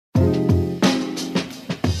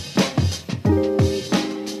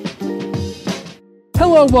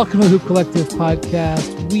Hello, welcome to the Hoop Collective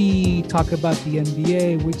podcast. We talk about the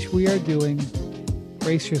NBA, which we are doing,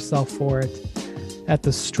 brace yourself for it, at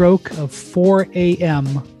the stroke of 4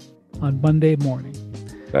 a.m. on Monday morning.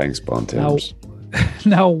 Thanks, Bontemps.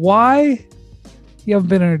 Now, why you haven't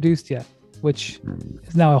been introduced yet, which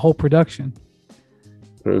is now a whole production.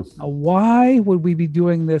 True. Now, why would we be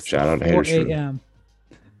doing this Shout out at 4 to a.m.?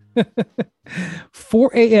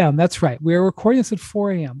 4 a.m. That's right. We are recording this at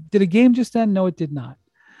 4 a.m. Did a game just end? No, it did not.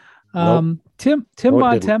 Nope. Tim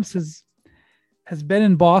Bontemps has been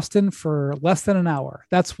in Boston for less than an hour.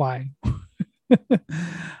 That's why.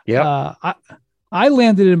 Yeah. I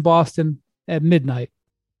landed in Boston at midnight.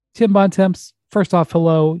 Tim Bontemps, first off,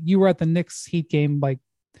 hello. You were at the Knicks Heat game like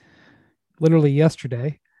literally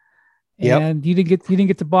yesterday, and you didn't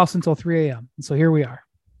get to Boston until 3 a.m. And so here we are.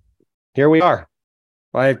 Here we are.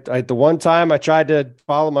 I the one time I tried to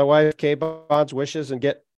follow my wife Kay Bond's wishes and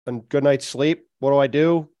get a good night's sleep. What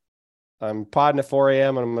do? I'm podding at 4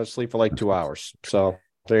 a.m. and I'm going to sleep for like 2 hours. So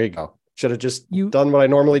there you go. Should have just done what I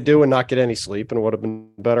normally do and not get any sleep, and would have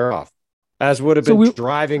been better off. As would have been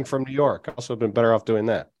driving from New York. Also have been better off doing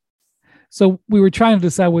that. So we were trying to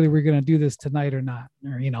decide whether we were going to do this tonight or not,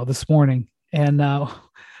 or, this morning. And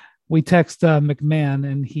we text McMahon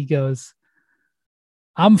and he goes,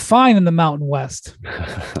 I'm fine in the Mountain West.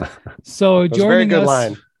 So joining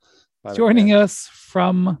us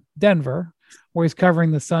from Denver, where he's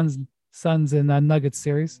covering the Suns and Nuggets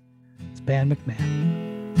series, it's Ban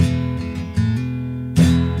McMahon.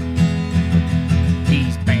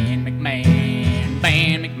 He's Ban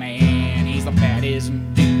McMahon. He's the baddest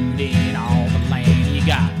dude in all the land. You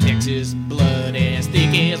got Texas blood as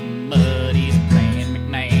thick as mud. He's Ban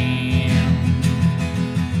McMahon.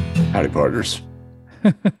 Howdy, partners.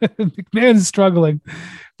 McMahon is struggling.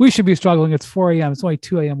 We should be struggling. It's 4 a.m. It's only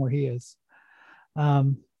 2 a.m. where he is.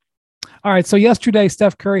 All right. So yesterday,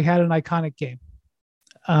 Steph Curry had an iconic game.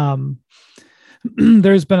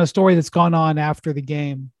 There's been a story that's gone on after the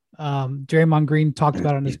game. Draymond Green talked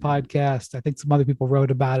about it on his podcast. I think some other people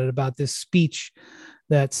wrote about it, about this speech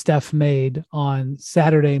that Steph made on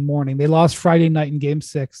Saturday morning. They lost Friday night in Game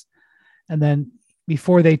 6. And then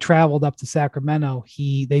before they traveled up to Sacramento,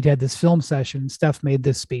 they had this film session. Steph made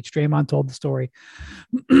this speech. Draymond told the story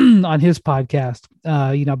on his podcast,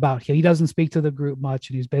 about he doesn't speak to the group much.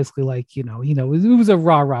 And he's basically like, it was a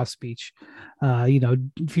rah-rah speech.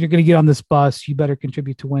 If you're going to get on this bus, you better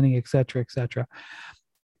contribute to winning, et cetera, et cetera.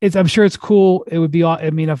 I'm sure it's cool. It would be,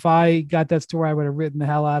 if I got that story, I would have written the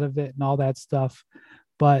hell out of it and all that stuff.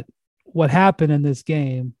 But what happened in this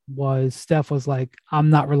game was Steph was like, I'm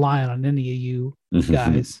not relying on any of you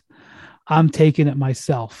guys. I'm taking it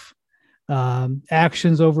myself.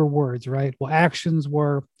 Actions over words, right? Well, actions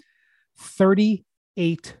were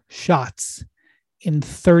 38 shots in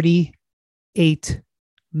 38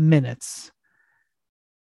 minutes,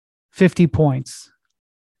 50 points.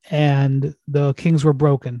 And the Kings were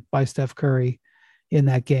broken by Steph Curry in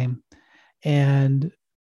that game. And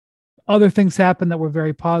other things happened that were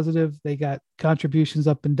very positive. They got contributions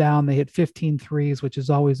up and down. They hit 15 threes, which is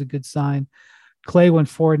always a good sign. Clay went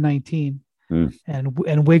 4-19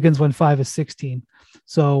 and Wiggins went 5-16.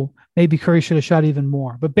 So maybe Curry should have shot even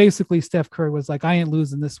more. But basically, Steph Curry was like, I ain't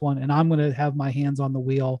losing this one, and I'm going to have my hands on the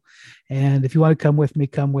wheel. And if you want to come with me,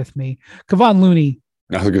 come with me. Kevon Looney.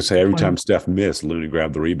 I was going to say, every time Steph missed, Looney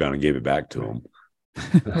grabbed the rebound and gave it back to him.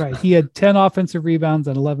 Right. He had 10 offensive rebounds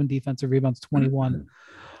and 11 defensive rebounds, 21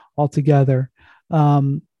 altogether.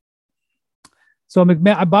 So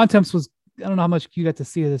Bontemps was, I don't know how much you got to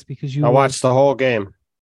see of this because I watched the whole game.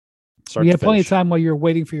 You had plenty of time while you were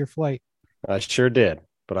waiting for your flight. I sure did,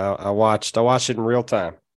 but I watched it in real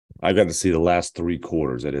time. I got to see the last 3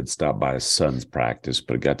 quarters. I did stop by a Suns practice,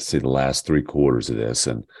 but I got to see the last 3 quarters of this.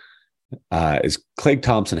 And Klay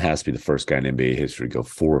Thompson has to be the first guy in NBA history to go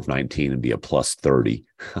 4 of 19 and be a plus 30.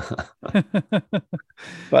 But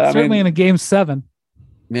certainly in a Game 7.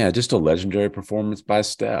 Yeah, just a legendary performance by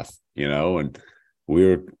Steph, and we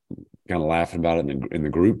were kind of laughing about it in the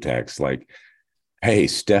group text, like, hey,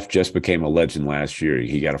 Steph just became a legend last year.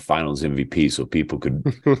 He got a finals MVP, so people could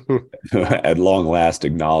at long last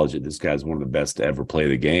acknowledge that this guy's one of the best to ever play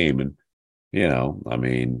the game.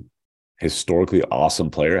 And, historically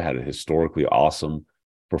awesome player, had a historically awesome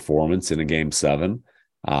performance in a Game 7.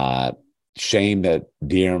 Shame that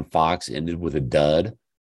De'Aaron Fox ended with a dud.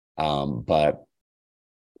 But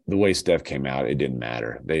the way Steph came out, it didn't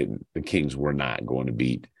matter. The Kings were not going to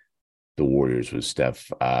beat the Warriors with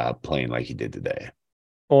Steph playing like he did today.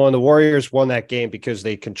 Well, and the Warriors won that game because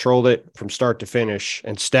they controlled it from start to finish,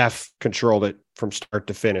 and Steph controlled it from start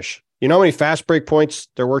to finish. You know how many fast break points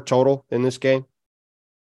there were total in this game?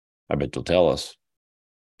 I bet you'll tell us.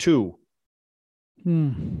 2.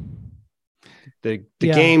 The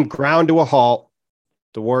game ground to a halt.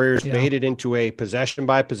 The Warriors made it into a possession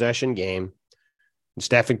by possession game. And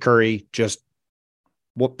Steph and Curry just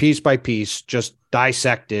piece by piece just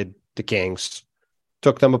dissected the Kings,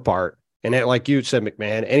 took them apart. And like you said,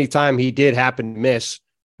 McMahon, anytime he did happen to miss,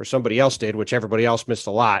 or somebody else did, which everybody else missed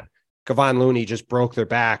a lot, Kevon Looney just broke their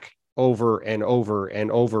back over and over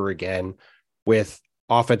and over again with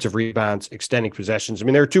offensive rebounds, extending possessions. I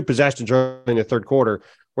mean, there were 2 possessions early in the third quarter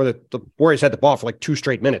where the Warriors had the ball for like 2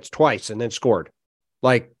 straight minutes, twice, and then scored.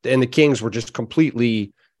 And the Kings were just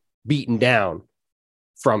completely beaten down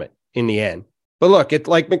from it in the end. But look,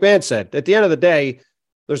 like McMahon said, at the end of the day,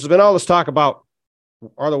 there's been all this talk about,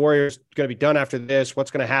 are the Warriors going to be done after this? What's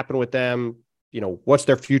going to happen with them? What's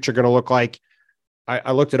their future going to look like?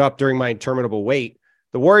 I looked it up during my interminable wait.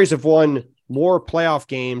 The Warriors have won more playoff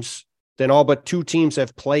games than all but 2 teams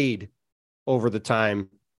have played over the time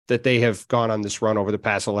that they have gone on this run over the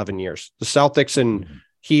past 11 years. The Celtics and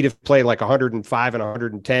Heat have played like 105 and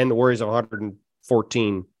 110. The Warriors have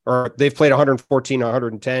 114, or they've played 114 and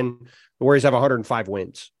 110. The Warriors have 105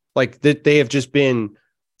 wins. Like they have just been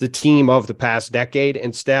the team of the past decade.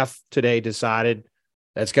 And Steph today decided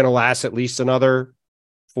that's going to last at least another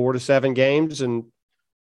 4 to 7 games and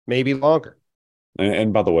maybe longer.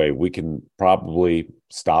 And by the way, we can probably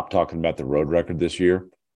stop talking about the road record this year.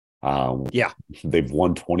 They've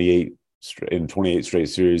won 28 in 28 straight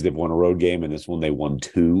series. They've won a road game, and this one they won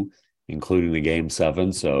 2, including the game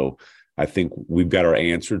 7. So I think we've got our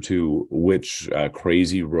answer to which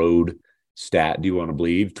crazy road stat do you want to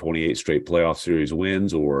believe? 28 straight playoff series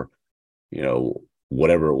wins, or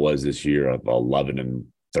whatever it was this year, 11 and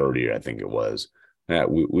 30, I think it was.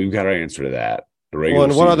 We've got our answer to that. The regular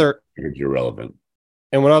season is irrelevant.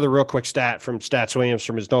 And one other real quick stat from Stats Williams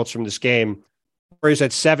from his notes from this game. Warriors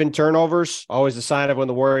had 7 turnovers. Always a sign of when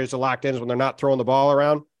the Warriors are locked in is when they're not throwing the ball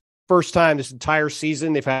around. First time this entire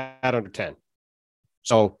season they've had under 10.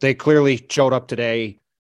 So they clearly showed up today,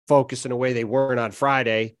 focused in a way they weren't on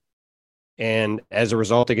Friday. And as a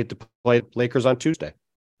result, they get to play Lakers on Tuesday.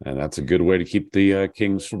 And that's a good way to keep the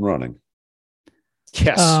Kings from running.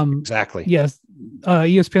 Yes, exactly. Yes.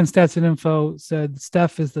 ESPN Stats and Info said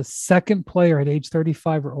Steph is the second player at age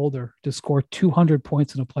 35 or older to score 200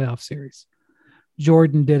 points in a playoff series.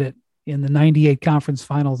 Jordan did it in the 98 conference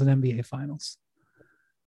finals and NBA finals.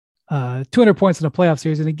 200 points in a playoff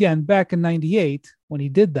series. And again, back in 98, when he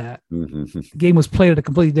did that, the game was played at a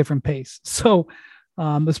completely different pace. So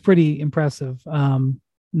it's pretty impressive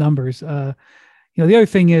numbers. The other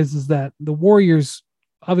thing is that the Warriors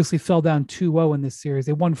obviously fell down 2-0 in this series.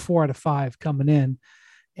 They won 4 out of 5 coming in.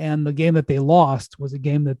 And the game that they lost was a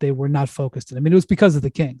game that they were not focused in. I mean, it was because of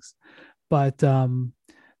the Kings, but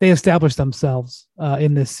they established themselves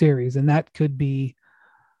in this series. And that could be,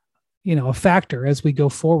 a factor as we go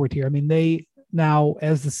forward here. I mean, they now,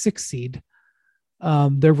 as the 6th seed,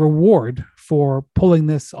 their reward for pulling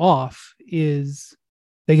this off is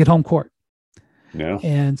they get home court. Yeah.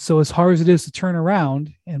 And so as hard as it is to turn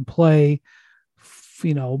around and play,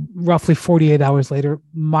 roughly 48 hours later,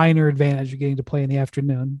 minor advantage of getting to play in the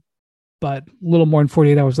afternoon, but a little more than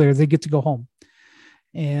 48 hours later, they get to go home.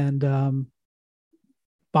 And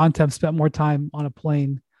Bontemps spent more time on a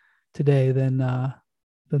plane today than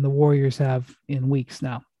the Warriors have in weeks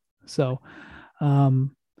now. So,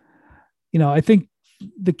 I think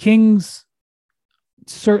the Kings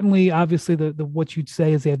certainly, obviously, the what you'd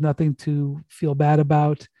say is they have nothing to feel bad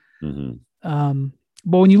about.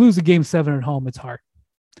 But when you lose a game 7 at home, it's hard.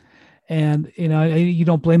 And, you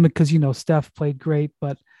don't blame it because, Steph played great,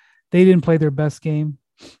 but they didn't play their best game.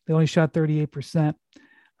 They only shot 38%.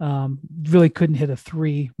 Really couldn't hit a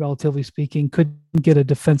 3, relatively speaking, couldn't get a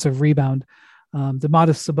defensive rebound.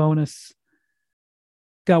 Domantas Sabonis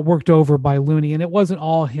got worked over by Looney, and it wasn't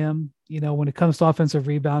all him. When it comes to offensive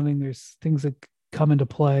rebounding, there's things that come into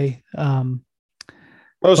play. There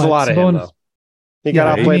was a lot of him, though. He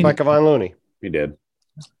got outplayed by Kevon Looney. He did.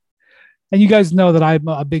 And you guys know that I'm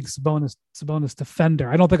a big Sabonis defender.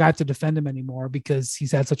 I don't think I have to defend him anymore because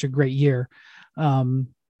he's had such a great year. You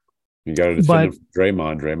got to defend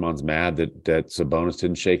Draymond. Draymond's mad that Sabonis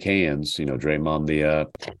didn't shake hands. Draymond,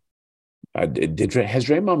 has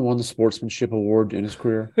Draymond won the sportsmanship award in his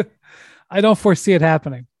career? I don't foresee it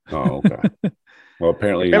happening. Oh, okay. Well,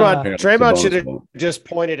 apparently Draymond should have just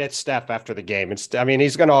pointed at Steph after the game. He's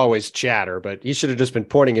going to always chatter, but he should have just been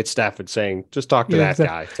pointing at Steph and saying, just talk to that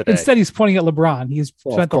guy today. Instead, he's pointing at LeBron. He's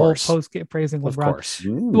spent the whole post praising LeBron. Of course.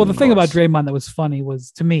 Well, the thing about Draymond that was funny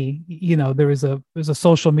was, to me, there was a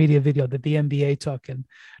social media video that the NBA took, and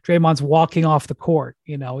Draymond's walking off the court.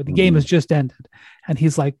 The game has just ended, and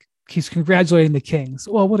he's like he's congratulating the Kings.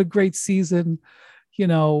 Well, what a great season.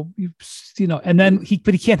 And then he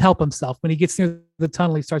can't help himself. When he gets near the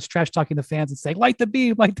tunnel, he starts trash talking the fans and saying, light the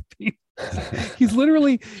beam, light the beam. He's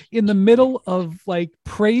literally in the middle of like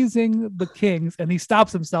praising the Kings, and he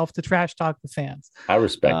stops himself to trash talk the fans. I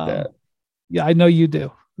respect that. Yeah, I know you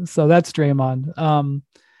do. So that's Draymond.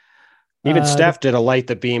 Even Steph did a light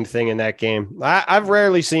the beam thing in that game. I've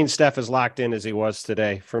rarely seen Steph as locked in as he was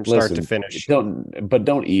today from start to finish.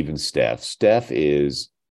 Don't even Steph. Steph is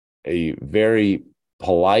a very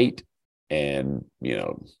polite and,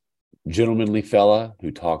 gentlemanly fella who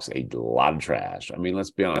talks a lot of trash. I mean, let's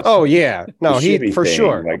be honest. Oh yeah. No, he for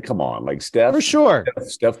sure. Like, come on, like Steph. For sure.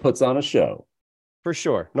 Steph puts on a show. For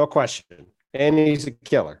sure. No question. And he's a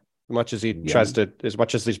killer as much as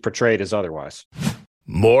he's portrayed as otherwise.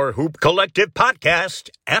 More Hoop Collective podcast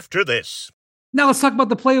after this. Now let's talk about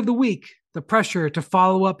the play of the week. The pressure to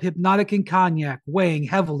follow up Hypnotic and Cognac weighing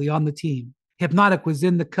heavily on the team. Hypnotic was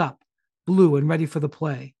in the cup, blue and ready for the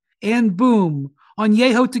play. And boom,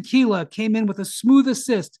 Añejo Tequila came in with a smooth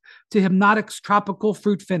assist to Hypnotic's tropical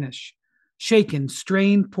fruit finish. Shaken,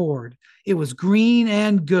 strained, poured. It was green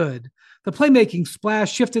and good. The playmaking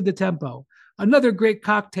splash shifted the tempo. Another great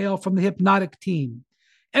cocktail from the Hypnotic team.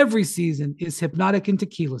 Every season is Hypnotic and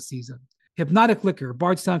Tequila season. Hypnotic Liquor,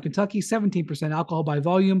 Bardstown, Kentucky, 17% alcohol by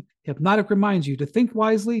volume. Hypnotic reminds you to think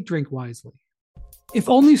wisely, drink wisely. If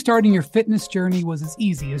only starting your fitness journey was as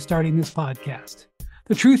easy as starting this podcast.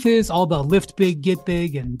 The truth is, all the lift big, get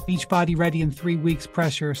big, and Beachbody ready in 3 weeks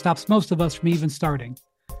pressure stops most of us from even starting.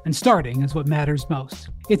 And starting is what matters most.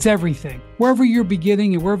 It's everything. Wherever you're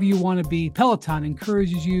beginning and wherever you want to be, Peloton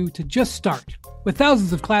encourages you to just start. With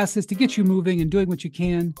thousands of classes to get you moving and doing what you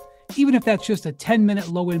can, even if that's just a 10-minute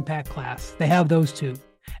low-impact class, they have those too.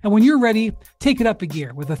 And when you're ready, take it up a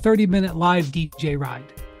gear with a 30-minute live DJ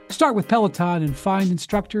ride. Start with Peloton and find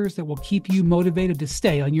instructors that will keep you motivated to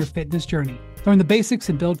stay on your fitness journey. Learn the basics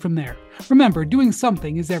and build from there. Remember, doing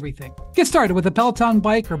something is everything. Get started with a Peloton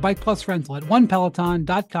bike or Bike Plus rental at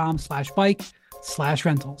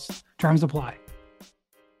onepeloton.com/bike/rentals. Terms apply.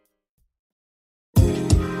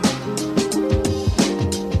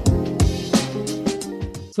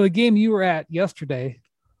 So the game you were at yesterday,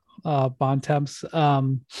 Bontemps,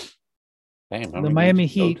 the Miami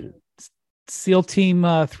Heat, SEAL Team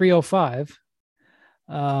 305.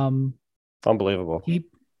 Unbelievable.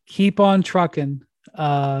 Keep on trucking.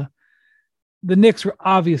 The Knicks were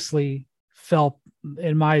obviously felt,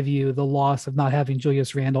 in my view, the loss of not having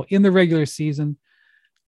Julius Randle in the regular season.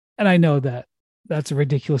 And I know that that's a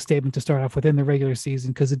ridiculous statement to start off with in the regular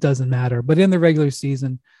season because it doesn't matter. But in the regular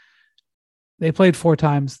season, they played 4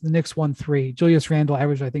 times. The Knicks won 3. Julius Randle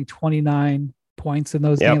averaged, I think, 29 points in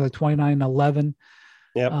those games, like 29 and 11.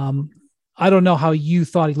 Yep. I don't know how you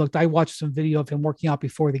thought he looked. I watched some video of him working out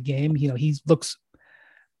before the game. He looks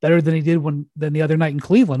better than he did than the other night in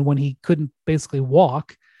Cleveland when he couldn't basically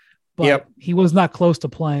walk. But he was not close to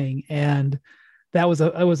playing, and that was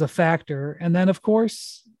a factor. And then, of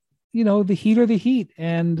course, the Heat are the Heat,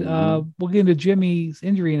 and we'll get into Jimmy's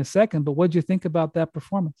injury in a second. But what did you think about that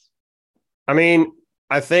performance? I mean,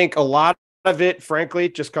 I think a lot of it, frankly,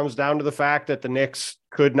 just comes down to the fact that the Knicks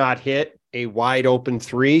could not hit a wide open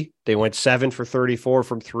 3. They went 7 for 34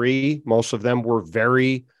 from 3. Most of them were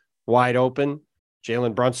very wide open.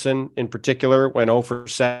 Jalen Brunson in particular went 0 for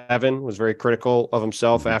 7, was very critical of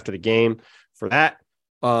himself after the game for that.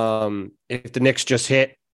 If the Knicks just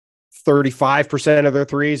hit 35% of their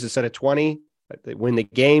threes instead of 20, they win the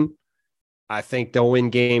game. I think they'll win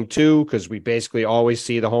game 2 because we basically always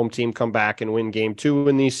see the home team come back and win game 2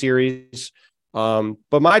 in these series. But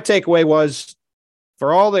my takeaway was,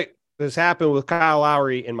 for all that has happened with Kyle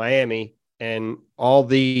Lowry in Miami and all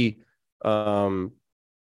the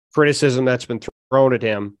criticism that's been thrown at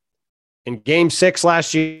him, in game 6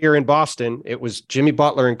 last year in Boston, it was Jimmy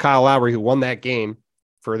Butler and Kyle Lowry who won that game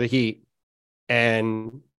for the Heat.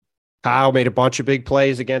 And Kyle made a bunch of big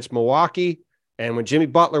plays against Milwaukee. And when Jimmy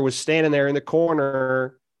Butler was standing there in the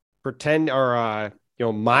corner,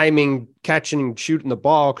 miming, catching and shooting the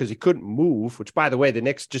ball because he couldn't move, which, by the way, the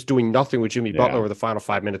Knicks just doing nothing with Jimmy Butler over the final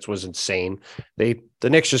 5 minutes was insane. The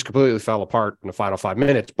Knicks just completely fell apart in the final 5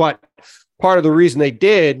 minutes. But part of the reason they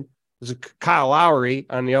did was Kyle Lowry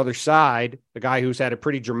on the other side, the guy who's had a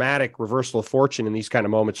pretty dramatic reversal of fortune in these kind of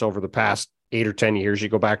moments over the past 8 or 10 years. You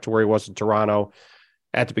go back to where he was in Toronto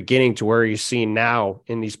at the beginning to where he's seen now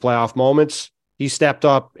in these playoff moments. He stepped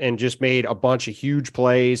up and just made a bunch of huge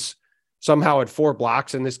plays. Somehow had 4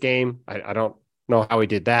 blocks in this game. I don't know how he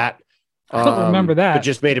did that. I don't remember that. But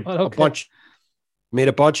just made a bunch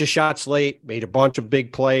of shots late, made a bunch of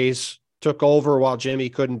big plays, took over while Jimmy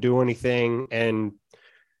couldn't do anything. And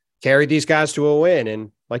carried these guys to a win.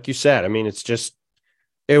 And like you said, I mean,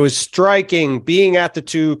 it was striking being at the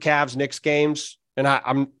two Cavs-Knicks games.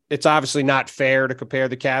 And it's obviously not fair to compare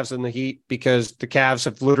the Cavs and the Heat because the Cavs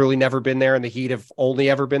have literally never been there and the Heat have only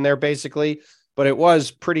ever been there basically. But it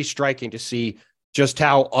was pretty striking to see just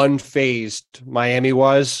how unfazed Miami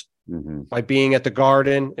was by being at the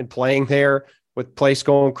Garden and playing there with the place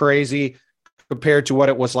going crazy compared to what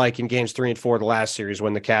it was like in games 3 and 4 of the last series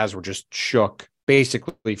when the Cavs were just shook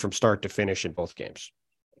basically from start to finish in both games.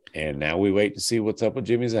 And now we wait to see what's up with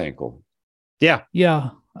Jimmy's ankle. Yeah.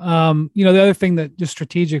 The other thing that just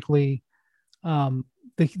strategically, the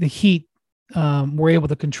Heat were able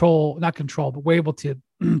to but were able to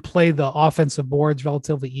play the offensive boards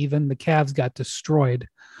relatively even. The Cavs got destroyed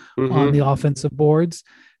on the offensive boards.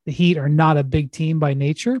 The Heat are not a big team by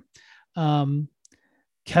nature. Kevin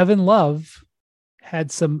Love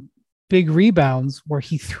had some big rebounds where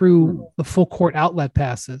he threw the full court outlet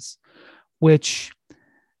passes, which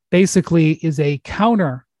basically is a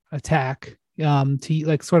counter attack, to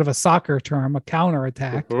like sort of a soccer term, a counter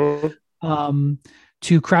attack,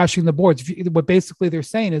 to crashing the boards. What basically they're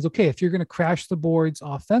saying is, okay, if you're going to crash the boards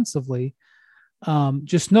offensively,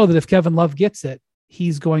 just know that if Kevin Love gets it,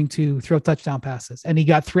 he's going to throw touchdown passes. And he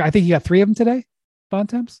got 3. I think he got 3 of them today,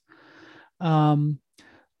 Bontemps.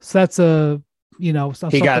 So that's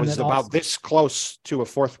he got about this close to a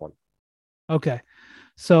fourth one. Okay.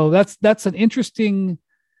 So that's an interesting,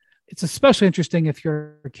 it's especially interesting if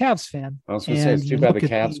you're a Cavs fan. I was going to say, it's too bad the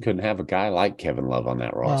Cavs couldn't have a guy like Kevin Love on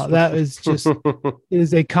that roster. That is just,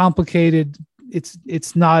 is a complicated,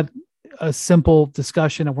 it's not a simple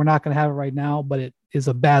discussion and we're not going to have it right now, but it is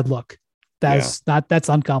a bad look. That's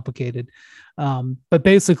uncomplicated. But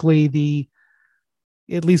basically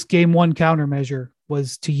at least game 1 countermeasure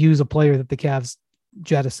was to use a player that the Cavs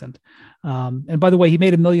jettisoned. And by the way, he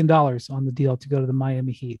made $1 million on the deal to go to the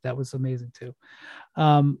Miami Heat. That was amazing too.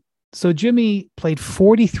 So Jimmy played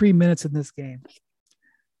 43 minutes in this game,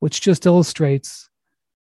 which just illustrates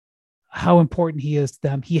how important he is to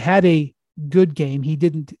them. He had a good game. He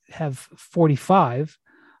didn't have 45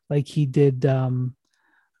 like he did the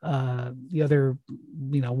other,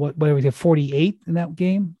 whatever he did, 48 in that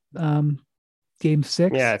game, game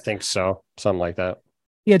 6. Yeah, I think so. Something like that.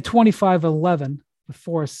 He had 25-11 with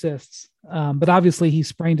 4 assists. But obviously he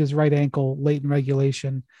sprained his right ankle late in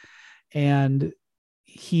regulation. And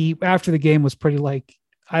he, after the game, was pretty like,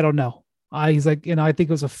 I don't know. He's like, I think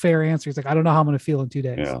it was a fair answer. He's like, I don't know how I'm going to feel in 2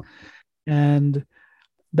 days. Yeah. And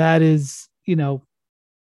that is, even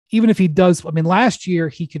if he does, last year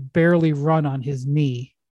he could barely run on his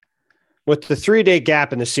knee. With the 3-day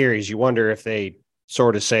gap in the series, you wonder if they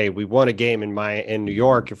sort of say, we won a game in New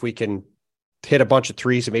York. If we can hit a bunch of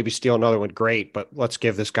threes and maybe steal another one, great. But let's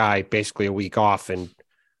give this guy basically a week off and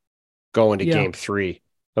go into game 3.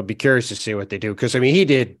 I'll be curious to see what they do. Because, he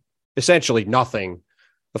did essentially nothing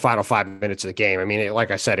the final 5 minutes of the game.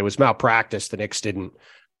 Like I said, it was malpractice. The Knicks didn't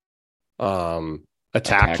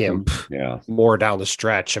attack him more down the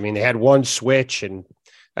stretch. They had one switch and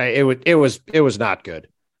it was not good.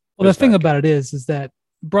 Well, the thing about it is that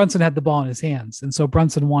Brunson had the ball in his hands. And so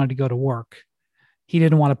Brunson wanted to go to work. He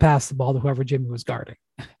didn't want to pass the ball to whoever Jimmy was guarding.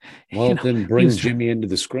 Well, then bring Jimmy into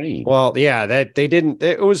the screen. Well, yeah, that they didn't.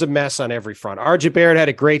 It was a mess on every front. RJ Barrett had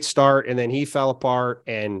a great start, and then he fell apart.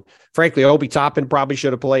 And frankly, Obi Toppin probably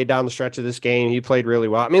should have played down the stretch of this game. He played really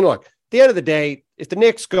well. Look, at the end of the day, if the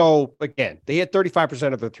Knicks go again, they hit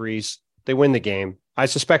 35% of their threes, they win the game. I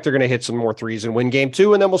suspect they're going to hit some more threes and win game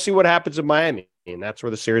 2, and then we'll see what happens in Miami, and that's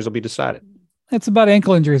where the series will be decided. It's about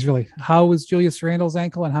ankle injuries, really. How was Julius Randle's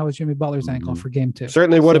ankle and how was Jimmy Butler's ankle for game 2?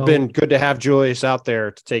 Certainly would have been good to have Julius out there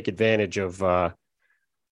to take advantage of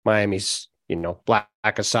Miami's, lack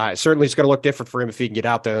of size. Certainly it's going to look different for him if he can get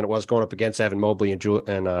out there than it was going up against Evan Mobley and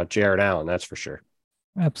Jared Allen. That's for sure.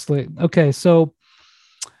 Absolutely. Okay, so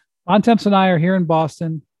Bontemps and I are here in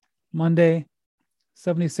Boston Monday.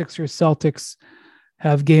 76ers Celtics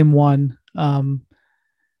have game 1. Embiid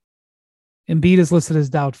is listed as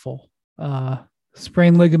doubtful.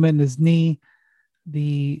 Sprained ligament in his knee.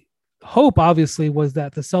 The hope obviously was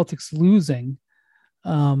that the Celtics losing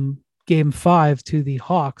game 5 to the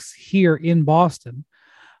Hawks here in Boston.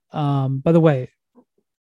 By the way,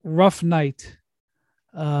 rough night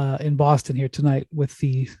in Boston here tonight with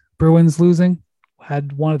the Bruins losing.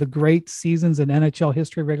 Had one of the great seasons in NHL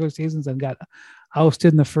history, regular seasons, and got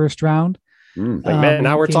ousted in the first round. Man,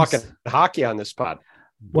 now we're talking hockey on this pod.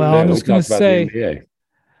 Well, I'm just going to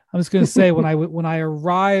say, when I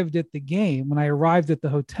arrived at the game, when I arrived at the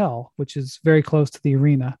hotel, which is very close to the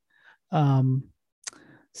arena,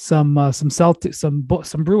 some Celtics,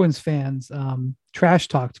 some Bruins fans trash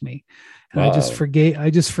talked me, and I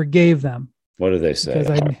just forgave them. What do they say?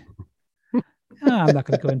 Because I'm not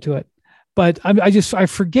going to go into it, but I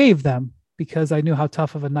forgave them because I knew how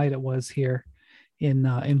tough of a night it was here in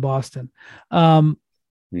Boston.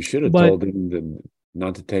 You should have told them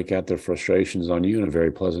not to take out their frustrations on you in a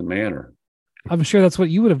very pleasant manner. I'm sure that's what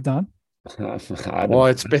you would have done. Well,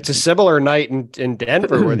 it's a similar night in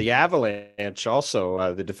Denver where the Avalanche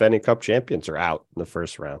also, the defending Cup champions, are out in the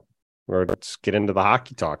first round. Let's get into the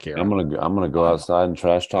hockey talk here. I'm gonna go outside and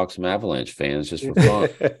trash talk some Avalanche fans just for fun.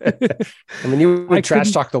 I mean, you would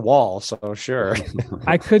trash talk the wall, so sure.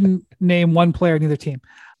 I couldn't name one player in either team.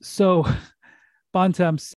 So,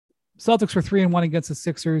 Bontemps, Celtics were 3-1 against the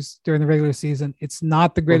Sixers during the regular season. It's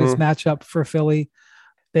not the greatest matchup for Philly.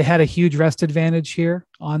 They had a huge rest advantage here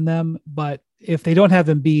on them, but if they don't have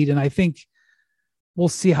Embiid, and I think we'll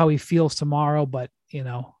see how he feels tomorrow, but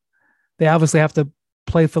they obviously have to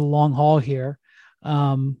play for the long haul here,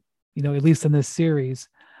 at least in this series.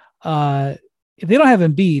 If they don't have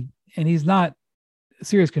Embiid and he's not a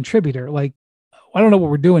serious contributor, like, I don't know what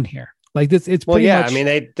we're doing here. Like this, it's pretty much. I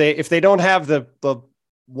mean, they if they don't have the or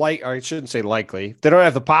I shouldn't say likely, if they don't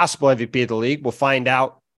have the possible MVP of the league, we'll find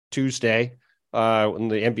out Tuesday when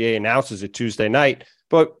the NBA announces it Tuesday night.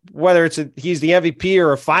 But whether he's the MVP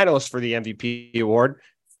or a finalist for the MVP award,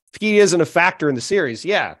 if he isn't a factor in the series,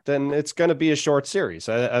 then it's going to be a short series.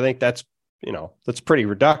 I think that's pretty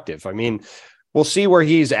reductive. I mean, we'll see where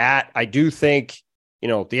he's at. I do think,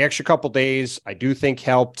 the extra couple days, I do think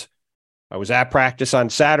helped. I was at practice on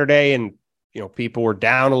Saturday and, people were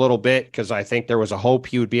down a little bit because I think there was a hope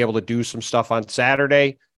he would be able to do some stuff on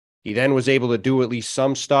Saturday. He then was able to do at least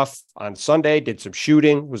some stuff on Sunday, did some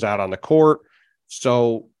shooting, was out on the court.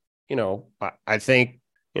 So, I think,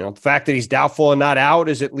 the fact that he's doubtful and not out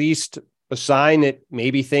is at least a sign that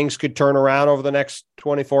maybe things could turn around over the next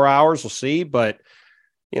 24 hours. We'll see. But,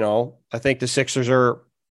 I think the Sixers are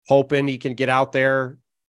hoping he can get out there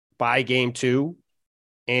by game 2.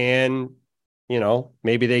 And,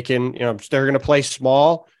 maybe they can, they're going to play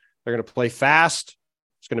small. They're going to play fast.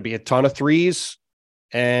 It's going to be a ton of threes.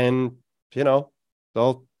 And, they'll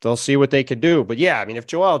see what they can do. But I mean, if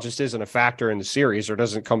Joel just isn't a factor in the series or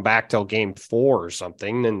doesn't come back till game 4 or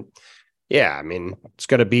something, then I mean,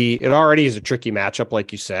 it already is a tricky matchup,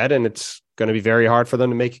 like you said, and it's going to be very hard for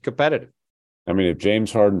them to make it competitive. I mean, if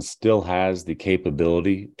James Harden still has the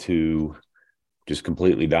capability to just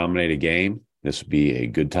completely dominate a game, this would be a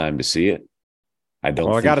good time to see it. I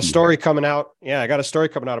got a story coming out. I got a story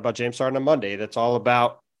coming out about James Harden on Monday. That's all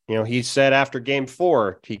about, he said after game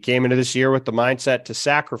 4, he came into this year with the mindset to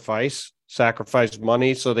sacrifice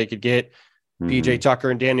money so they could get PJ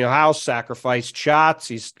Tucker and Daniel House, sacrificed shots.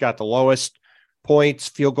 He's got the lowest points,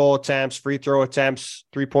 field goal attempts, free throw attempts,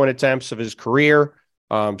 3-point attempts of his career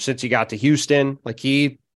since he got to Houston. Like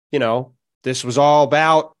this was all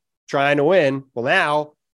about trying to win. Well,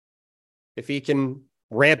 now if he can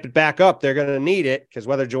ramp it back up, they're going to need it because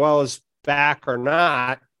whether Joel is back or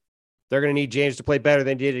not, they're going to need James to play better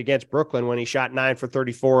than he did against Brooklyn when he shot 9 for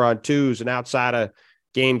 34 on twos and outside of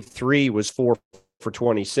game 3 was 4 for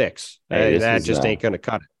 26. Hey, that just ain't going to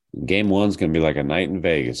cut it. Game 1's going to be like a night in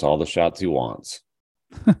Vegas, all the shots he wants.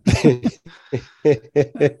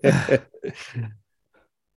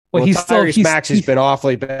 Well, Tyrese Maxey's been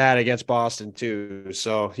awfully bad against Boston too,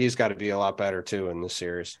 so he's got to be a lot better too in this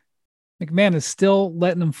series. McMahon is still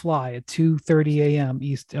letting them fly at 2:30 a.m.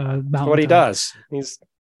 East Mountain. That's what he does. That's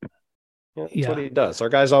what he does. Our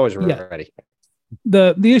guy's always ready.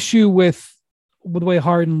 The issue with the way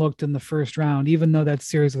Harden looked in the first round, even though that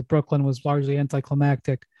series with Brooklyn was largely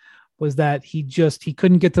anticlimactic, was that he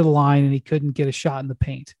couldn't get to the line and he couldn't get a shot in the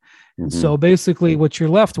paint. And so basically what you're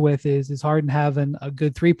left with is Harden having a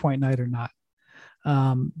good 3-point night or not.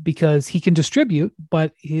 Because he can distribute,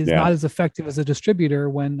 but he's not as effective as a distributor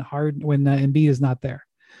when Embiid is not there.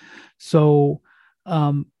 So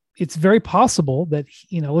it's very possible that,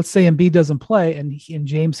 let's say Embiid doesn't play and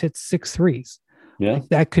James hits 6 threes. Yeah. Like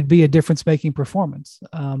that could be a difference making performance.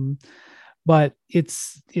 But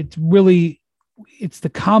it's the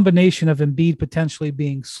combination of Embiid potentially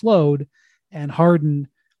being slowed and Harden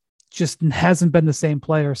just hasn't been the same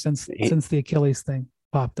player since the Achilles thing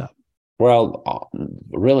popped up. Well,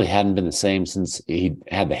 really hadn't been the same since he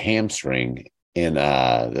had the hamstring in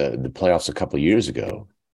the playoffs a couple of years ago.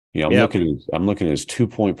 I'm looking at his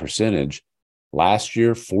 2-point percentage. Last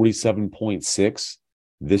year, 47.6.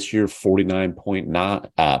 This year,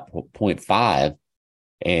 49.5.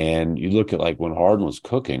 And you look at like when Harden was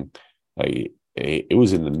cooking, like it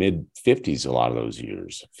was in the mid 50s a lot of those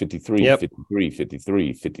years. 53, Yep. 53,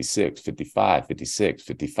 53, 56, 55, 56,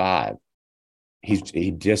 55.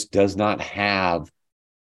 He just does not have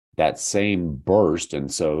that same burst.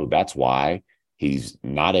 And so that's why he's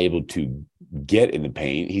not able to get in the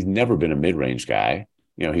paint. He's never been a mid-range guy.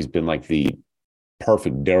 You know, he's been like the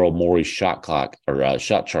perfect Daryl Morey shot clock or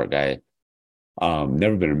shot chart guy.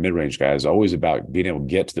 Never been a mid-range guy. It's always about being able to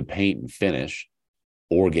get to the paint and finish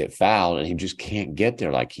or get fouled, and he just can't get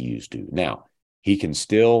there like he used to. Now, he can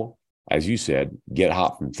still, as you said, get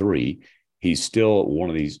hot from three. He's still one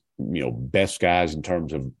of these, best guys in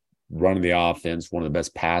terms of running the offense, one of the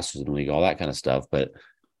best passers in the league, all that kind of stuff. But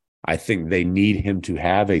I think they need him to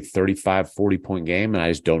have a 35, 40-point game, and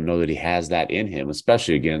I just don't know that he has that in him,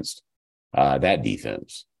 especially against that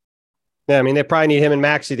defense. Yeah, I mean, they probably need him and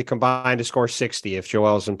Maxey to combine to score 60 if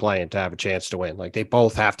Joel isn't playing to have a chance to win. Like, they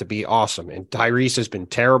both have to be awesome. And Tyrese has been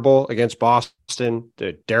terrible against Boston.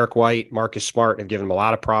 Derek White, Marcus Smart have given him a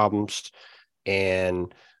lot of problems.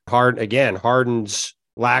 And Harden's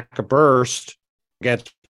lack of burst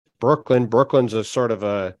against Brooklyn. Brooklyn's a sort of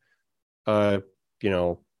a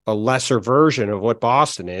lesser version of what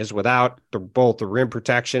Boston is without both the rim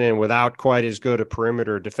protection and without quite as good a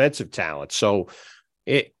perimeter defensive talent. So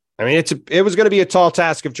it was going to be a tall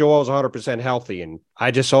task if Joel's 100% healthy. And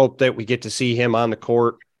I just hope that we get to see him on the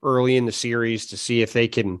court early in the series to see if they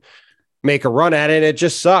can make a run at it. And it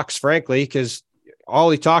just sucks, frankly, because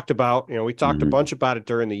all he talked about, we talked a bunch about it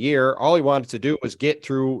during the year. All he wanted to do was get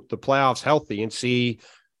through the playoffs healthy and see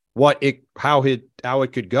how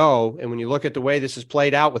it could go. And when you look at the way this is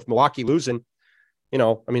played out with Milwaukee losing,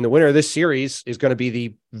 the winner of this series is going to be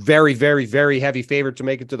the very, very, very heavy favorite to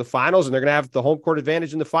make it to the finals. And they're going to have the home court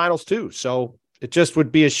advantage in the finals too. So it just would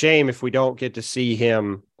be a shame if we don't get to see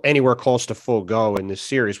him anywhere close to full go in this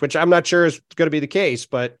series, which I'm not sure is going to be the case,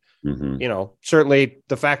 but certainly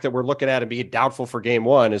the fact that we're looking at it being doubtful for game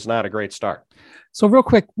one is not a great start. So real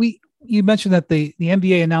quick, you mentioned that the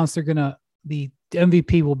NBA announced the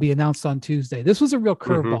MVP will be announced on Tuesday. This was a real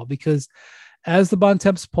curveball because as the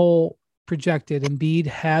Bontemps poll projected, Embiid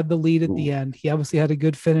had the lead at the end. He obviously had a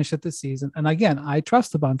good finish at the season. And again, I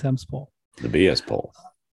trust the Bontemps poll. The BS poll.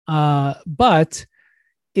 But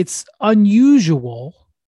it's unusual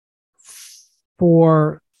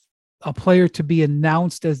for a player to be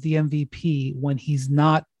announced as the MVP when he's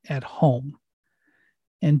not at home.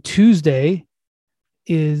 And Tuesday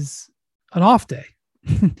is an off day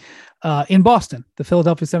in Boston. The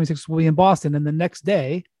Philadelphia 76ers will be in Boston. And the next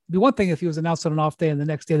day, it'd be one thing if he was announced on an off day and the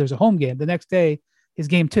next day there's a home game. The next day is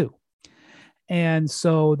game 2. And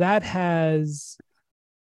so that has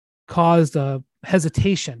caused a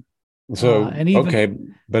hesitation. So, okay.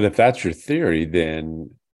 But if that's your theory, then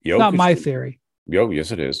Jokic, not my theory. Yes,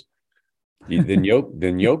 it is. Then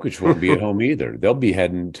Jokic won't be at home either. They'll be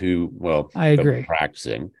heading to, I agree,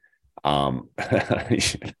 practicing.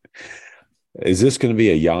 Is this going to be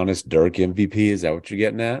a Giannis Dirk MVP? Is that what you're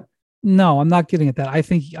getting at? No, I'm not getting at that. I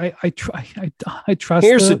think I trust.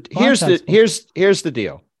 Here's the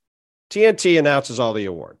deal. TNT announces all the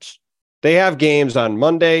awards. They have games on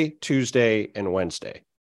Monday, Tuesday, and Wednesday.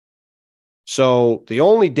 So the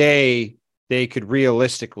only day they could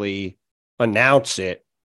realistically announce it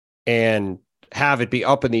and have it be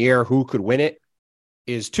up in the air who could win it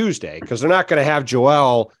is Tuesday, because they're not going to have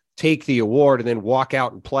Joel take the award and then walk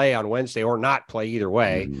out and play on Wednesday or not play either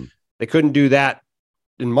way. They couldn't do that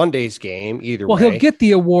in Monday's game either way. Well, he'll get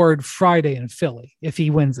the award Friday in Philly if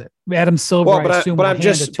he wins it. Adam Silver, I'm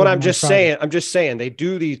just saying they've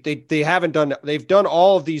done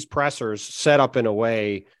all of these pressers set up in a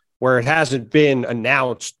way where it hasn't been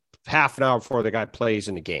announced half an hour before the guy plays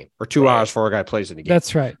in the game or 2 hours before a guy plays in the game.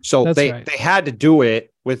 That's right. So they had to do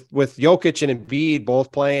it with Jokic and Embiid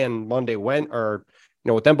both playing Monday,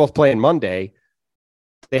 with them both playing Monday.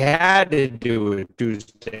 They had to do it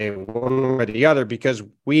Tuesday, one or the other, because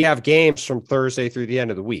we have games from Thursday through the end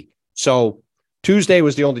of the week. So Tuesday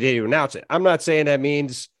was the only day to announce it. I'm not saying that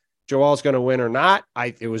means Joel's going to win or not.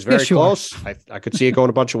 It was very close. I could see it going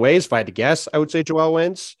a bunch of ways. If I had to guess, I would say Joel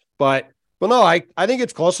wins. But no, I think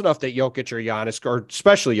it's close enough that Jokic or Giannis, or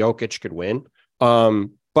especially Jokic, could win.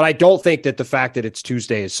 But I don't think that the fact that it's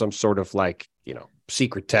Tuesday is some sort of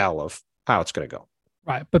secret tell of how it's going to go.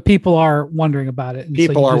 Right. But people are wondering about it.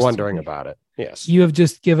 People are wondering about it. Yes. You have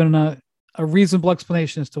just given a reasonable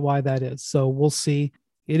explanation as to why that is. So we'll see.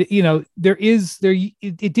 It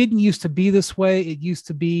didn't used to be this way. It used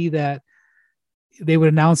to be that they would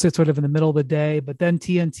announce it sort of in the middle of the day, but then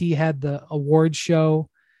TNT had the award show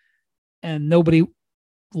and nobody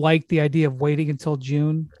liked the idea of waiting until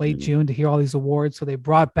late June to hear all these awards. So they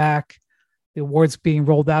brought back the awards being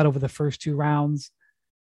rolled out over the first 2 rounds.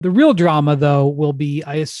 The real drama, though, will be,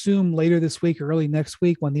 I assume, later this week or early next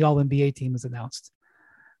week when the All-NBA team is announced.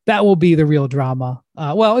 That will be the real drama.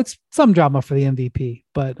 Well, it's some drama for the MVP,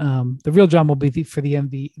 but the real drama will be for the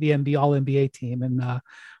All-NBA team and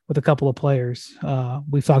with a couple of players.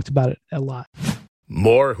 We've talked about it a lot.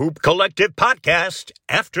 More Hoop Collective podcast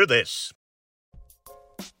after this.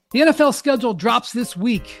 The NFL schedule drops this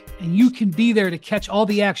week, and you can be there to catch all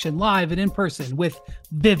the action live and in person with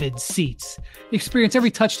Vivid Seats. Experience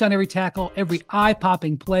every touchdown, every tackle, every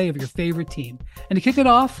eye-popping play of your favorite team. And to kick it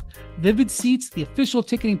off, Vivid Seats, the official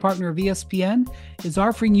ticketing partner of ESPN, is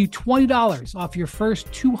offering you $20 off your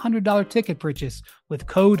first $200 ticket purchase with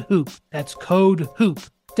code HOOP. That's code HOOP.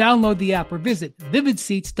 Download the app or visit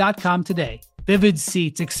vividseats.com today. Vivid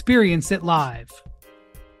Seats, experience it live.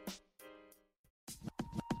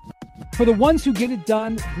 For the ones who get it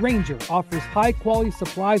done, Grainger offers high-quality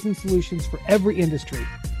supplies and solutions for every industry,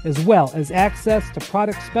 as well as access to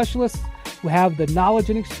product specialists who have the knowledge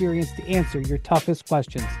and experience to answer your toughest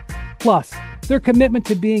questions. Plus, their commitment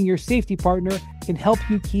to being your safety partner can help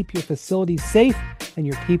you keep your facilities safe and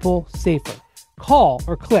your people safer. Call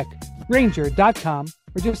or click Grainger.com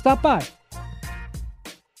or just stop by.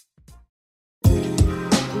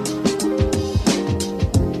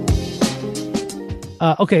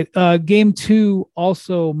 Game 2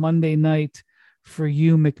 also Monday night for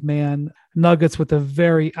you, McMahon. Nuggets with a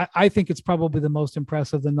very, I think it's probably the most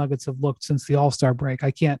impressive the Nuggets have looked since the All-Star break. I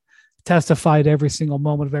can't testify to every single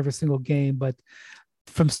moment of every single game, but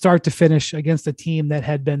from start to finish against a team that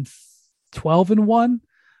had been 12-1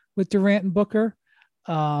 with Durant and Booker,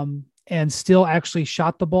 and still actually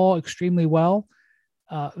shot the ball extremely well.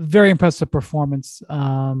 Very impressive performance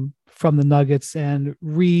from the Nuggets, and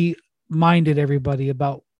reminded everybody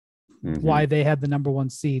about why they had the number 1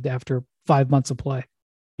 seed after 5 months of play.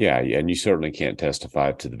 Yeah, and you certainly can't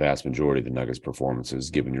testify to the vast majority of the Nuggets' performances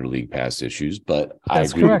given your league pass issues, but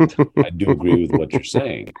That's I agree. correct. I do agree with what you're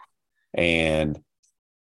saying. And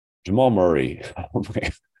Jamal Murray,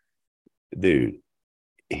 dude,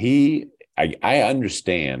 I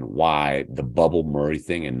understand why the bubble Murray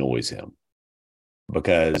thing annoys him,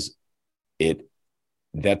 because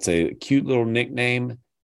that's a cute little nickname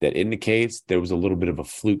that indicates there was a little bit of a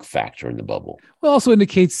fluke factor in the bubble. Well, also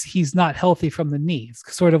indicates he's not healthy from the knees.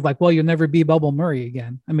 Sort of like, well, you'll never be Bubble Murray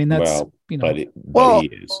again. I mean, that's, but he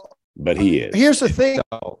is. But he is. Here's the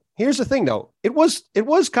thing, though. It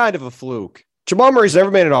was kind of a fluke. Jamal Murray's never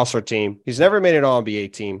made an All-Star team. He's never made an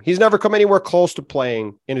All-NBA team. He's never come anywhere close to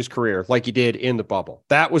playing in his career like he did in the bubble.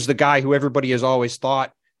 That was the guy who everybody has always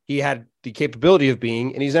thought he had the capability of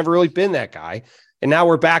being, and he's never really been that guy. And now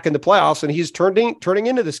we're back in the playoffs, and he's turning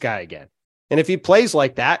into this guy again. And if he plays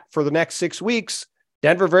like that for the next 6 weeks,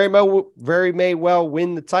 Denver very may well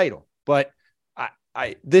win the title. But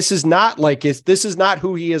this is not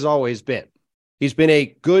who he has always been. He's been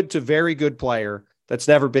a good to very good player that's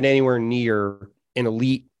never been anywhere near an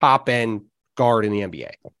elite top end guard in the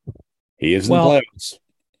NBA. He is in the playoffs.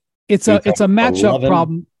 It's a matchup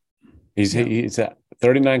problem. He's at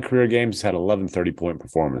 39 career games, had 11 30-point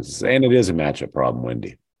performances, and it is a matchup problem,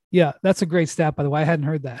 Wendy. Yeah, that's a great stat, by the way. I hadn't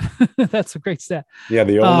heard that. That's a great stat. Yeah,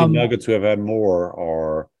 the only Nuggets who have had more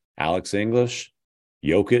are Alex English,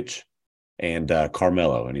 Jokic, and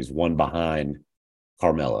Carmelo, and he's one behind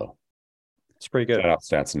Carmelo. It's pretty good. Shout out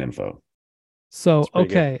Stats and Info. So,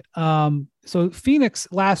 okay. So Phoenix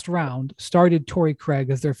last round started Torrey Craig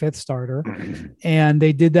as their 5th starter. And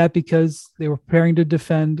they did that because they were preparing to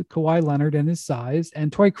defend Kawhi Leonard and his size.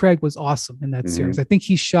 And Torrey Craig was awesome in that series. I think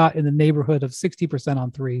he shot in the neighborhood of 60%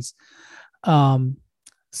 on threes.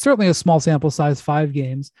 Certainly a small sample size, 5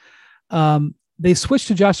 games. They switched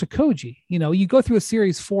to Josh Okogie. You know, you go through a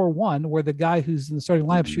series 4-1 where the guy who's in the starting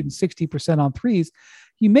lineup shooting 60% on threes,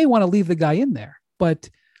 you may want to leave the guy in there, but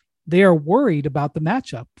they are worried about the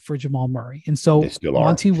matchup for Jamal Murray. And so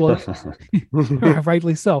Monty Williams,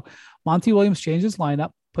 rightly so, Monty Williams changed his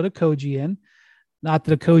lineup, put Okogie in. Not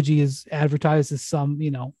that Okogie is advertised as some,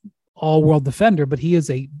 all-world defender, but he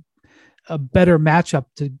is a better matchup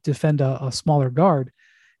to defend a smaller guard.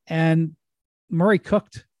 And Murray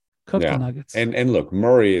cooked the Nuggets. And look,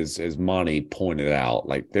 Murray is, as Monty pointed out,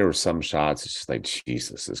 like there were some shots, it's just like,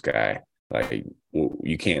 Jesus, this guy, like, well,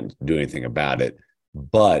 you can't do anything about it.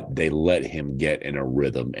 But they let him get in a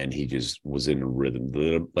rhythm, and he just was in a rhythm.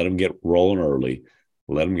 Let him get rolling early,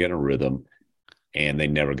 let him get in a rhythm, and they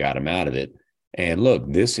never got him out of it. And look,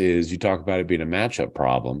 you talk about it being a matchup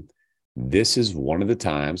problem. This is one of the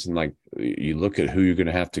times, and like you look at who you're going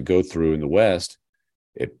to have to go through in the West,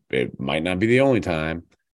 it might not be the only time,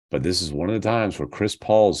 But this is one of the times where Chris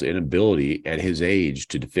Paul's inability at his age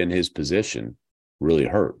to defend his position really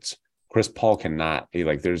hurts. Chris Paul cannot,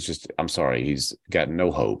 I'm sorry, he's got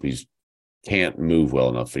no hope. He's can't move well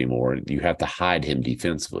enough anymore. You have to hide him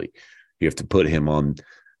defensively. You have to put him on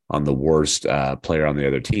the worst player on the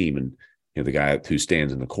other team, and the guy who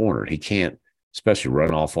stands in the corner. He can't, especially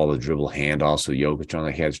run off all the dribble handoffs with Jokic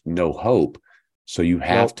on. He has no hope. So you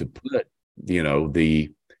have to put,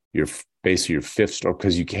 your fifth star,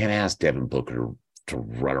 because you can't ask Devin Booker to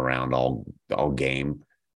run around all game,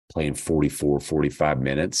 playing 44, 45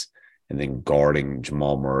 minutes, and then guarding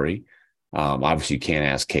Jamal Murray. Obviously, you can't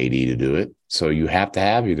ask KD to do it. So you have to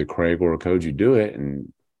have either Craig or Koji do it,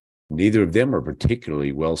 and neither of them are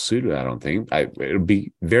particularly well suited, I don't think. It'll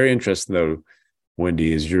be very interesting, though,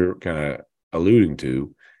 Wendy, as you're kind of alluding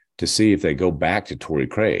to see if they go back to Torrey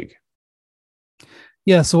Craig.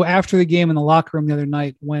 Yeah, so after the game in the locker room the other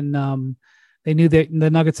night, when they knew that the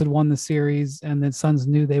Nuggets had won the series and the Suns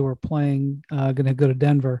knew they were going to go to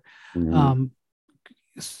Denver,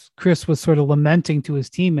 Chris was sort of lamenting to his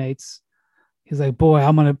teammates. He's like, boy,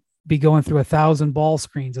 I'm going to be going through 1,000 ball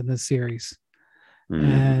screens in this series.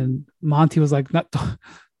 And Monty was like,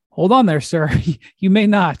 hold on there, sir. You may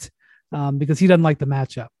not, because he doesn't like the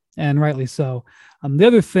matchup, and rightly so. The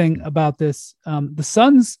other thing about this, the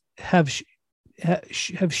Suns have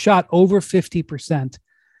shot over 50%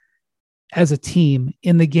 as a team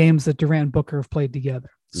in the games that Durant and Booker have played together.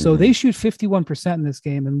 So they shoot 51% in this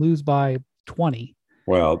game and lose by 20.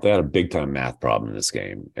 Well, they had a big time math problem in this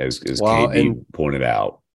game, as KD pointed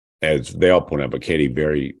out, as they all pointed out, but KD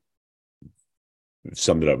very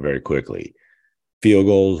summed it up very quickly. Field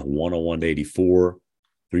goals 101 to 84,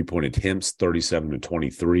 3-point attempts 37 to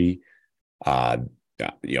 23.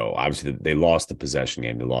 Obviously they lost the possession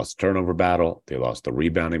game. They lost the turnover battle. They lost the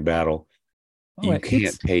rebounding battle. You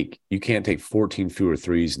can't take 14 fewer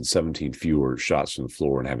threes and 17 fewer shots from the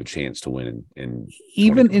floor and have a chance to win.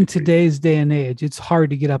 Even in today's day and age, it's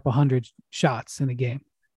hard to get up 100 shots in a game.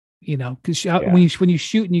 Because when you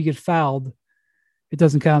shoot and you get fouled, it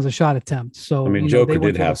doesn't count as a shot attempt. So Joker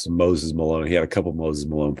did have some Moses Malone. He had a couple Moses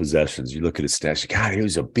Malone possessions. You look at his stats, God, he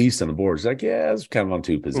was a beast on the board. It's like, yeah, it's kind of on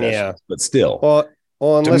two possessions, but still.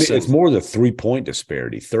 Well, and listen, it's more the 3-point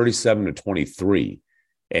disparity, 37 to 23.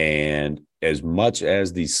 And as much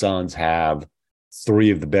as the Suns have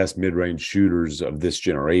three of the best mid-range shooters of this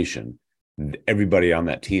generation, everybody on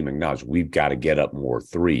that team acknowledged we've got to get up more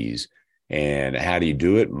threes. And how do you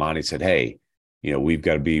do it? Monty said, hey, we've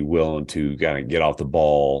got to be willing to kind of get off the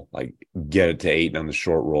ball, like get it to Ayton on the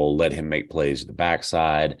short roll, let him make plays at the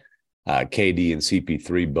backside. KD and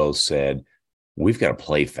CP3 both said, we've got to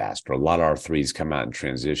play faster. A lot of our threes come out in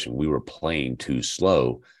transition. We were playing too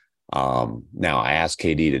slow. Now, I asked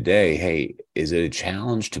KD today, hey, is it a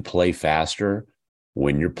challenge to play faster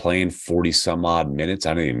when you're playing 40 some odd minutes?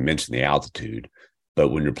 I didn't even mention the altitude, but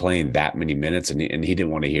when you're playing that many minutes, and he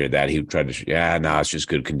didn't want to hear that. He tried to, it's just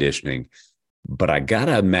good conditioning. But I got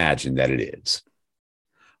to imagine that it is.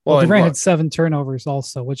 Well, Durant had 7 turnovers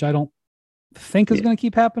also, which I don't think is going to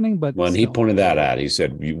keep happening. But when he pointed that out, he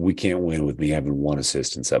said, we can't win with me having 1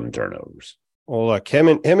 assist and 7 turnovers. Well, look, him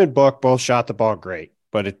and Book both shot the ball great,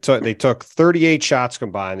 but they took 38 shots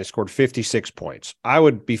combined. They scored 56 points. I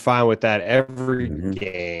would be fine with that every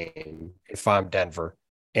game if I'm Denver.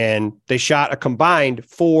 And they shot a combined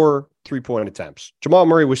 4 3-point attempts. Jamal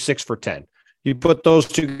Murray was 6 for 10. You put those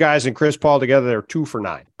two guys and Chris Paul together, they're 2 for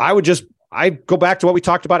 9. I go back to what we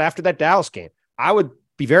talked about after that Dallas game. I would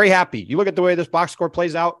be very happy. You look at the way this box score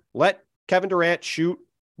plays out. Let Kevin Durant shoot.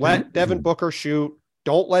 Let Devin Booker shoot.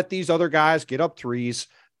 Don't let these other guys get up threes.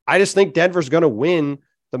 I just think Denver's going to win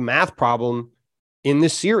the math problem in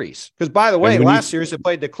this series. Because, by the way, last series they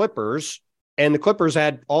played the Clippers, and the Clippers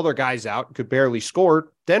had all their guys out, could barely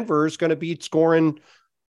score. Denver's going to be scoring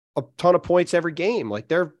a ton of points every game. Like,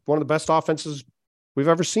 they're one of the best offenses we've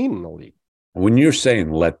ever seen in the league. When you're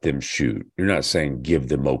saying let them shoot, you're not saying give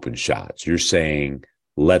them open shots. You're saying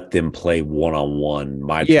let them play one-on-one,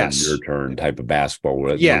 my turn, your turn type of basketball where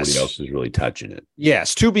nobody else is really touching it.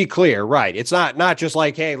 Yes, to be clear, right. It's not just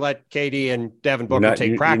like, hey, let KD and Devin Booker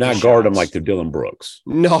take practice You're not guarding them like they're Dylan Brooks.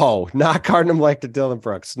 No, not guarding them like the Dylan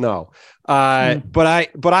Brooks. No. But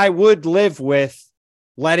I would live with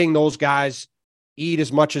letting those guys eat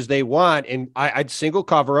as much as they want, and I'd single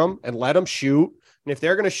cover them and let them shoot. And if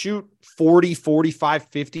they're going to shoot 40, 45,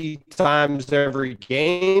 50 times every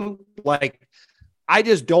game, like, I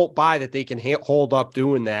just don't buy that they can hold up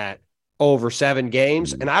doing that over 7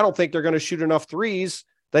 games. And I don't think they're going to shoot enough threes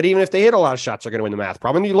that even if they hit a lot of shots, they're going to win the math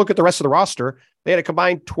problem. And you look at the rest of the roster, they had a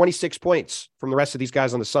combined 26 points from the rest of these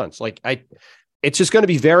guys on the Suns. Like, it's just going to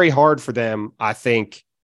be very hard for them, I think,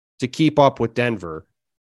 to keep up with Denver.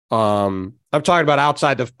 I'm talking about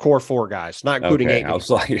outside the core four guys, not including Okay, eight. I was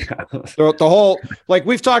like, The whole, like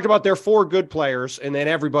we've talked about their four good players and then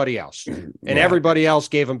everybody else. And everybody else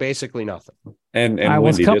gave them basically nothing. And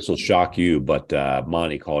Wendy, this will shock you, but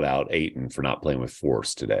Monty called out Ayton for not playing with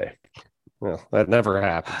force today. Well, that never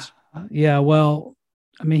happens. Yeah, well,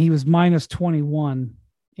 I mean, he was minus 21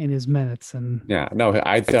 in his minutes, and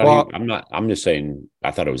I thought I'm just saying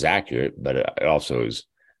I thought it was accurate, but it also is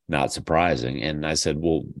not surprising. And I said,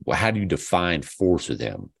 well, how do you define force with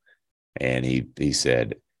him? And he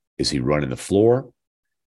said, is he running the floor?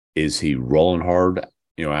 Is he rolling hard,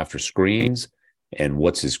 after screens? And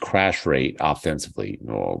what's his crash rate offensively?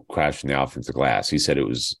 Crashing the offensive glass. He said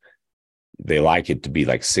they like it to be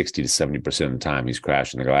like 60 to 70% of the time he's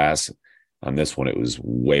crashing the glass. On this one, it was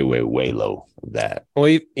way, way, way low of that. Well,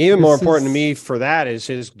 even more important to me for that is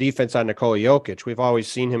his defense on Nikola Jokic. We've always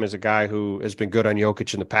seen him as a guy who has been good on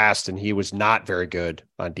Jokic in the past, and he was not very good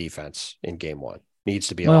on defense in game one. Needs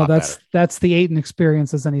to be a lot better. That's the Ayton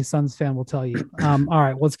experience, as any Suns fan will tell you. All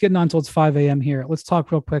right, well, it's getting on until it's 5 a.m. here. Let's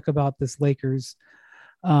talk real quick about this Lakers,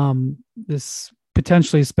 this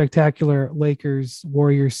potentially spectacular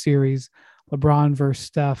Lakers-Warriors series. LeBron versus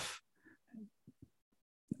Steph.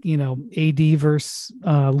 AD versus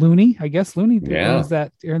Looney. I guess Looney earns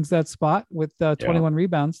that spot with 21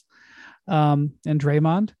 rebounds. And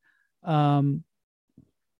Draymond.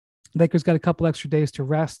 Lakers got a couple extra days to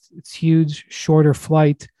rest. It's huge, shorter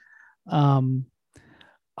flight.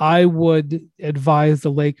 I would advise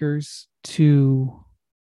the Lakers to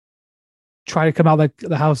try to come out like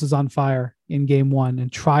the house is on fire in game one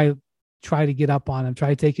and try to get up on them, try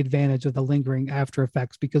to take advantage of the lingering after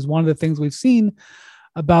effects, because one of the things we've seen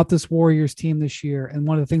about this Warriors team this year, and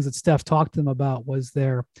one of the things that Steph talked to them about, was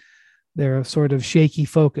their sort of shaky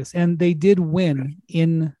focus. And they did win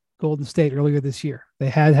in Golden State earlier this year. They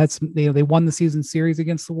had some, they won the season series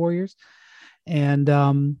against the Warriors, and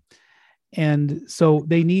so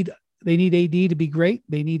they need AD to be great.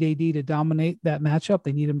 They need AD to dominate that matchup.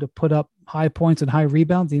 They need him to put up high points and high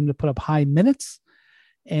rebounds. They need him to put up high minutes.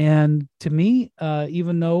 And to me,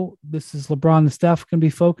 even though this is LeBron and Steph can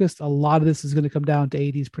be focused, a lot of this is going to come down to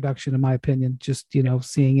AD's production, in my opinion, just,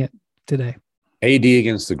 seeing it today. AD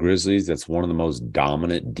against the Grizzlies, that's one of the most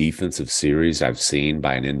dominant defensive series I've seen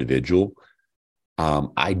by an individual.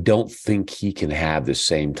 I don't think he can have the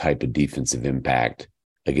same type of defensive impact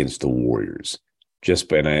against the Warriors.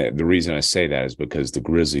 The reason I say that is because the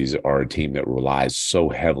Grizzlies are a team that relies so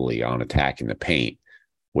heavily on attacking the paint,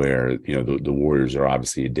 where, the Warriors are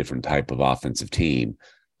obviously a different type of offensive team.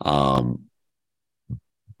 But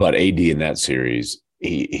AD in that series,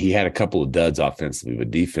 he had a couple of duds offensively, but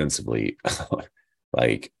defensively,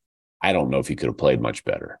 I don't know if he could have played much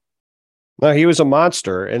better. No, he was a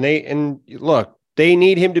monster. And look, they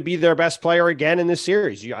need him to be their best player again in this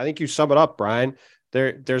series. I think you sum it up, Brian.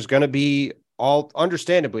 There's going to be,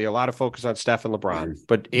 understandably, a lot of focus on Steph and LeBron.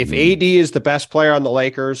 But if AD is the best player on the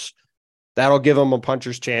Lakers, that'll give them a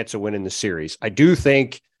puncher's chance of winning the series. I do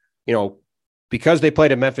think, because they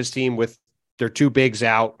played a Memphis team with their two bigs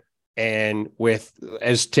out, and with,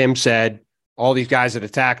 as Tim said, all these guys that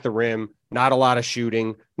attack the rim, not a lot of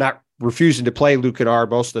shooting, not refusing to play Luke Kennard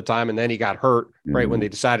most of the time, and then he got hurt right when they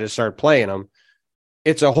decided to start playing him.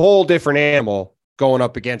 It's a whole different animal going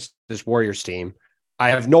up against this Warriors team.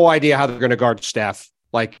 I have no idea how they're going to guard Steph.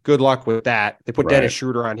 Good luck with that. They put Dennis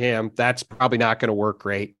Schroeder on him. That's probably not going to work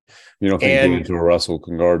great. You don't think D'Angelo Russell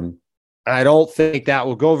can guard him? I don't think that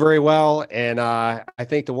will go very well. And I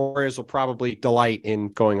think the Warriors will probably delight in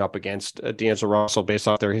going up against D'Angelo Russell based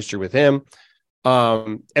off their history with him.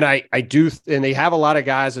 And and they have a lot of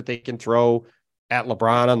guys that they can throw at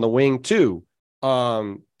LeBron on the wing too.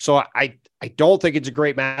 So I don't think it's a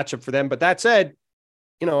great matchup for them. But that said,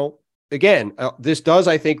 again, this does,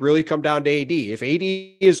 I think, really come down to AD. If AD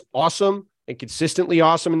is awesome and consistently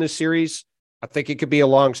awesome in this series, I think it could be a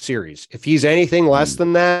long series. If he's anything less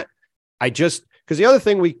than that, because the other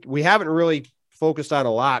thing we haven't really focused on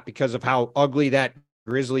a lot because of how ugly that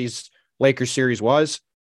Grizzlies-Lakers series was,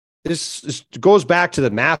 this goes back to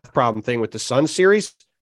the math problem thing with the Suns series.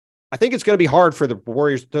 I think it's going to be hard for the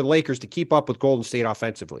Lakers to keep up with Golden State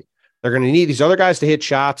offensively. They're going to need these other guys to hit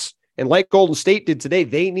shots. And like Golden State did today,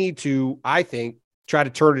 they need to, I think, try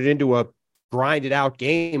to turn it into a grinded out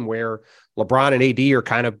game where LeBron and AD are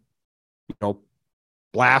kind of,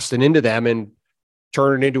 blasting into them and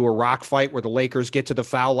turn it into a rock fight where the Lakers get to the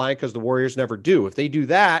foul line because the Warriors never do. If they do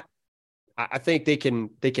that, I think they can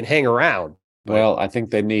hang around. Well, I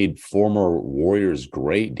think they need former Warriors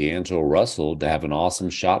great D'Angelo Russell to have an awesome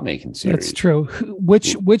shot making series. That's true.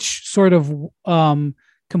 Which sort of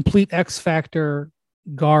complete X factor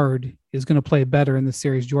guard is going to play better in the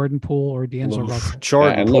series, Jordan Poole or D'Angelo Russell?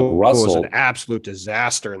 Jordan and look, Poole Russell was an absolute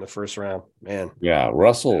disaster in the first round, man. Yeah,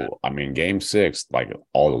 Russell, I mean, game 6, like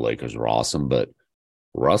all the Lakers were awesome, but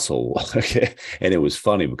Russell, and it was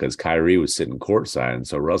funny because Kyrie was sitting courtside, and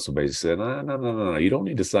so Russell basically said, no, you don't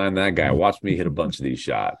need to sign that guy. Watch me hit a bunch of these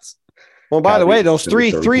shots. Well, by the Kyrie way, those in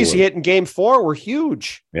the third threes quarter. he hit in game 4 were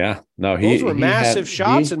huge. Yeah, no, Those were massive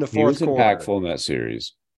shots in the fourth He was quarter. impactful in that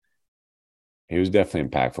series. He was definitely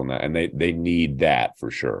impactful in that, and they need that for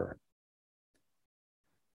sure.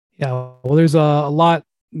 Yeah, well, there's a lot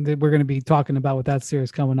that we're going to be talking about with that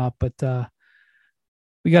series coming up, but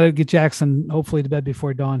we got to get Jackson hopefully to bed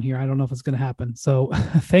before dawn here. I don't know if it's going to happen. So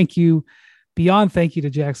thank you to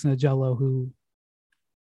Jackson Agello, who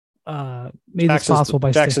made this possible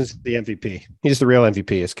by Jackson's the MVP. He's the real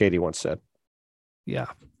MVP, as Katie once said. Yeah.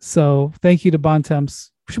 So thank you to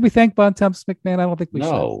Bontemps. Should we thank Bontemps, McMahon? I don't think we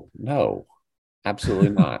should. No, absolutely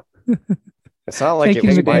not. It's not like Thank it you,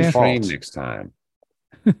 was my McMahon. Train fault. next time.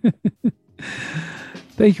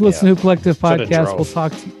 Thank you, Listen to Hoop Collective Should've podcast.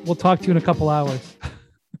 drove. We'll talk to you in a couple hours.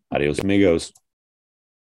 Adios, amigos.